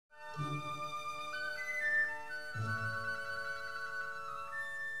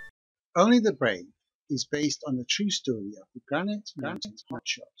Only the Brave is based on the true story of the Granite Mountain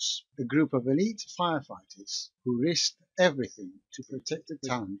Hotshots, a group of elite firefighters who risked everything to protect the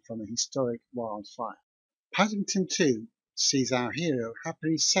town from a historic wildfire. Paddington 2 sees our hero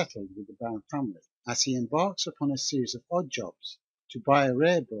happily settled with the Brown family as he embarks upon a series of odd jobs to buy a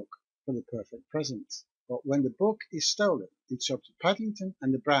rare book for the perfect present. But when the book is stolen, it's up to Paddington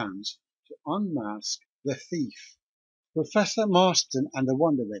and the Browns to unmask the thief. Professor Marston and the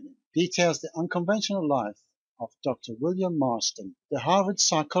Wonder Women details the unconventional life of Doctor William Marston, the Harvard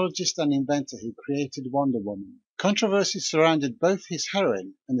psychologist and inventor who created Wonder Woman. Controversy surrounded both his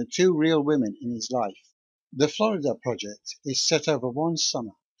heroine and the two real women in his life. The Florida Project is set over one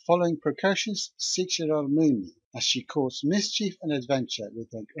summer, following precocious 6-year-old Mooney as she courts mischief and adventure with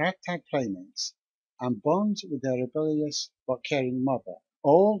her ragtag playmates and bonds with her rebellious but caring mother,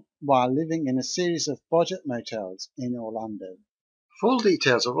 all while living in a series of budget motels in Orlando. Full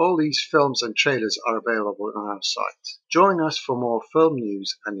details of all these films and trailers are available on our site. Join us for more film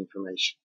news and information.